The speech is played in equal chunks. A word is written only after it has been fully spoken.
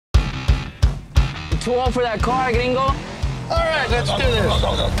too old for that car, gringo? All right, let's do this.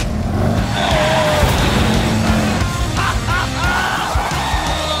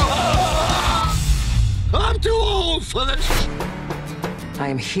 I'm too old for this. I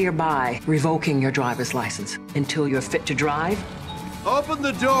am hereby revoking your driver's license until you're fit to drive. Open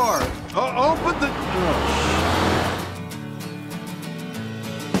the door. Open the...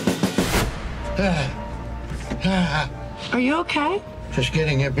 Are you okay? Just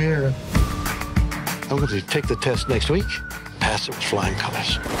getting a beer. I'm going to take the test next week. Pass it with flying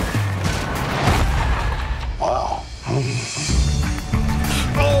colors. Wow.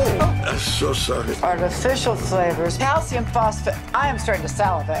 Oh, I'm so sorry. Artificial flavors, calcium phosphate. I am starting to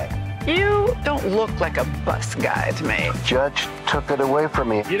salivate. You don't look like a bus guy to me. Judge took it away from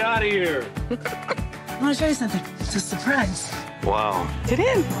me. Get out of here. I want to show you something. It's a surprise. Wow. Get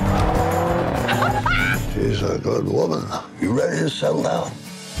in. She's a good woman. You ready to settle down?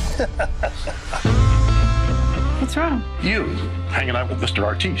 What's wrong? You hanging out with Mr.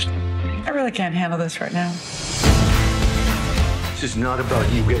 Artiste. I really can't handle this right now. This is not about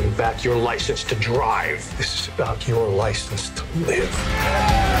you getting back your license to drive. This is about your license to live.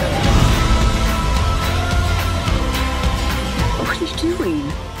 What are you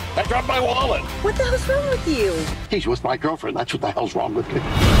doing? I dropped my wallet. What the hell's wrong with you? He's with my girlfriend. That's what the hell's wrong with me.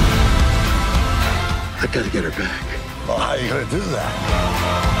 I gotta get her back. Well, how are you gonna do that?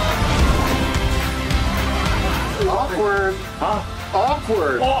 Awkward. Huh?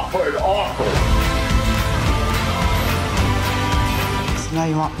 Awkward. Awkward. So now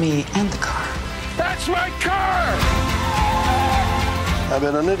you want me and the car. That's my car! I've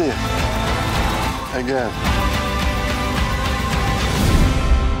been an idiot. Again.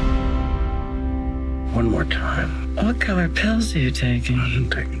 One more time. What color pills are you taking? I'm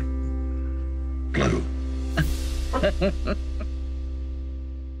taking blue.